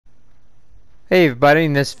Hey everybody,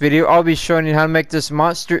 in this video I'll be showing you how to make this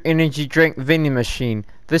Monster Energy Drink vending machine.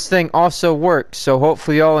 This thing also works, so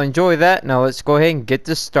hopefully y'all enjoy that. Now let's go ahead and get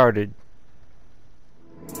this started.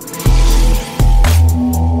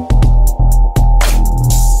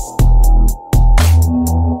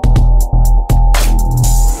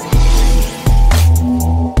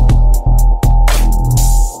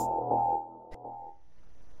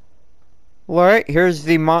 Alright, here's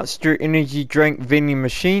the Monster Energy Drink vending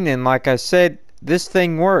machine, and like I said, this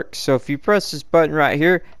thing works. So if you press this button right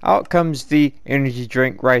here, out comes the energy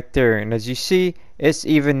drink right there. And as you see, it's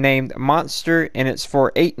even named Monster, and it's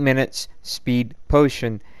for 8 minutes speed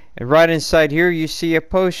potion. And right inside here you see a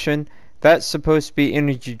potion. That's supposed to be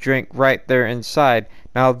energy drink right there inside.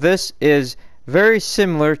 Now this is very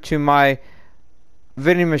similar to my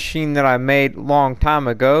vending machine that I made long time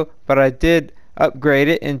ago, but I did upgrade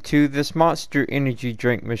it into this Monster Energy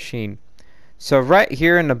Drink machine. So right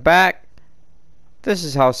here in the back, this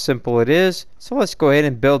is how simple it is. So let's go ahead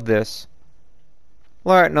and build this.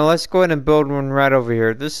 Alright, now let's go ahead and build one right over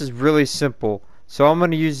here. This is really simple. So I'm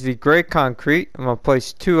going to use the gray concrete. I'm going to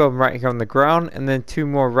place 2 of them right here on the ground, and then 2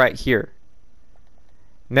 more right here.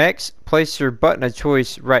 Next, place your button of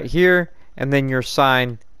choice right here, and then your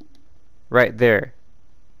sign right there.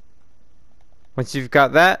 Once you've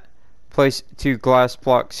got that, place 2 glass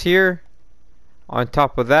blocks here. On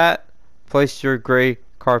top of that, place your gray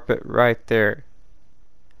carpet right there.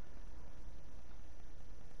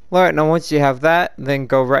 Alright, now once you have that, then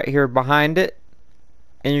go right here behind it,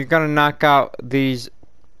 and you're going to knock out these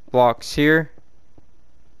blocks here.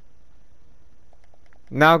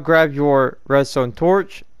 Now grab your redstone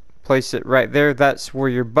torch, place it right there. That's where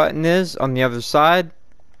your button is on the other side.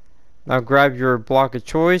 Now grab your block of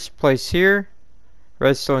choice, place here.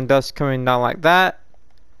 Redstone dust coming down like that.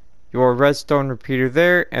 Your redstone repeater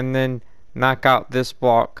there, and then knock out this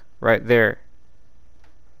block right there.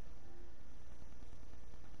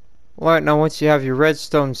 Alright, now once you have your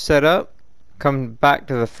redstone set up, come back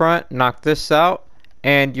to the front, knock this out,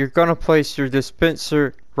 and you're going to place your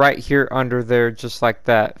dispenser right here under there, just like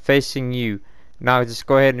that, facing you. Now just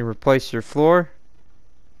go ahead and replace your floor.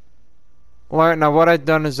 Alright, now what I've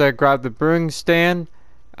done is I grabbed the brewing stand,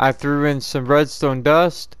 I threw in some redstone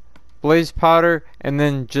dust, blaze powder, and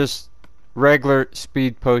then just regular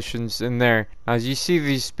speed potions in there. Now as you see,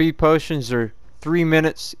 these speed potions are 3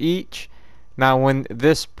 minutes each. Now when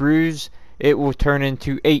this brews, it will turn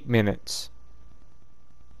into 8 minutes.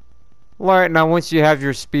 Alright, now once you have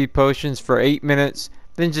your speed potions for 8 minutes,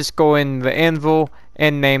 then just go in the anvil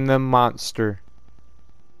and name them Monster.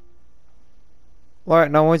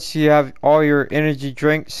 Alright, now once you have all your energy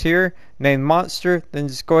drinks here named Monster, then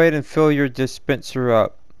just go ahead and fill your dispenser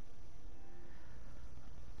up.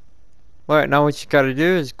 Alright, now what you gotta do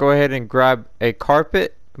is go ahead and grab a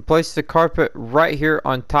carpet and place the carpet right here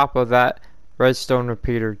on top of that redstone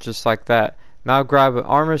repeater, just like that. Now grab an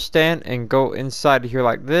armor stand and go inside here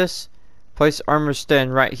like this. Place armor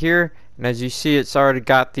stand right here, and as you see, it's already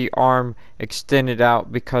got the arm extended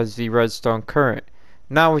out because the redstone current.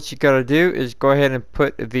 Now what you gotta do is go ahead and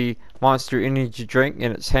put the Monster Energy Drink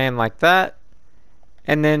in its hand like that,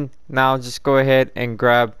 and then now just go ahead and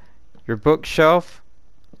grab your bookshelf,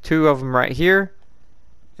 2 of them right here,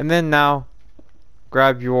 and then now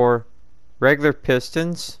grab your regular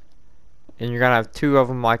pistons, and you're gonna have 2 of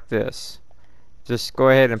them like this. Just go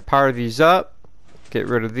ahead and power these up, get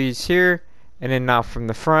rid of these here, and then now from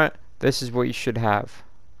the front, this is what you should have.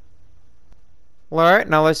 Alright,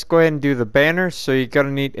 now let's go ahead and do the banner. So you're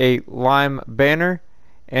gonna need a lime banner,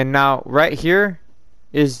 and now right here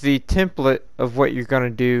is the template of what you're gonna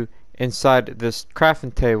do inside this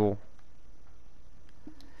crafting table.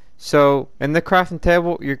 So in the crafting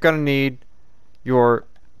table, you're gonna need your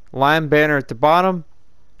lime banner at the bottom,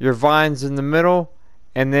 your vines in the middle,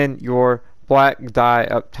 and then your black dye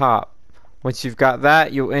up top. Once you've got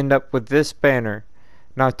that, you'll end up with this banner.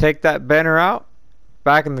 Now take that banner out,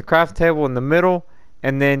 back in the craft table in the middle,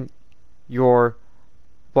 and then your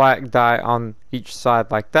black dye on each side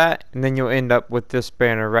like that, and then you'll end up with this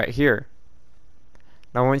banner right here.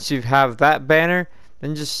 Now once you have that banner,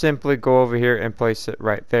 then just simply go over here and place it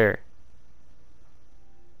right there.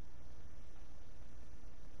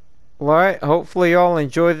 Alright, hopefully y'all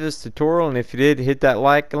enjoyed this tutorial, and if you did, hit that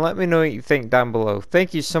like and let me know what you think down below.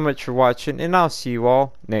 Thank you so much for watching, and I'll see you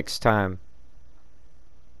all next time.